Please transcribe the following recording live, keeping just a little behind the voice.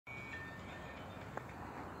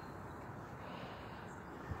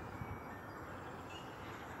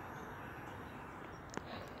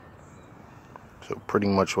So pretty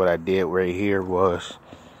much what I did right here was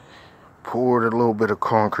poured a little bit of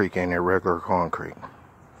concrete in there, regular concrete,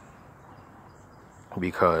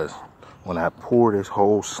 because when I pour this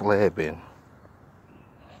whole slab in,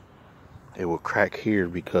 it will crack here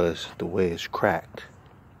because the way it's cracked,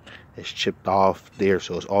 it's chipped off there,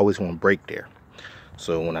 so it's always going to break there.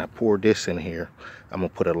 So when I pour this in here, I'm going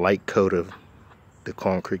to put a light coat of the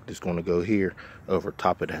concrete that's going to go here over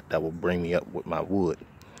top of that. That will bring me up with my wood,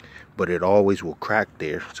 but it always will crack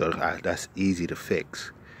there, so that's easy to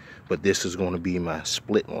fix. But this is going to be my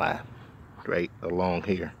split line right along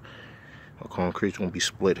here. The concrete's going to be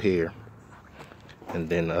split here, and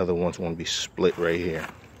then the other one's going to be split right here,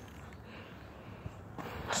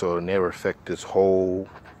 so it'll never affect this whole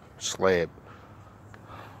slab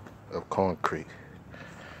of concrete,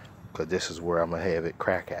 because this is where I'm going to have it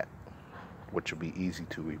crack at, which will be easy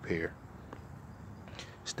to repair.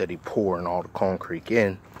 Instead of pouring all the concrete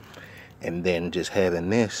in and then just having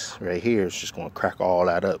this right here, it's just going to crack all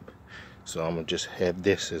that up. So I'm going to just have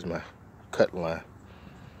this as my cut line,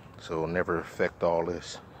 so it'll never affect all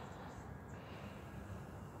this.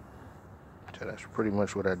 So that's pretty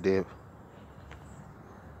much what I did.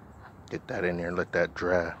 Get that in there, let that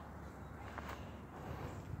dry.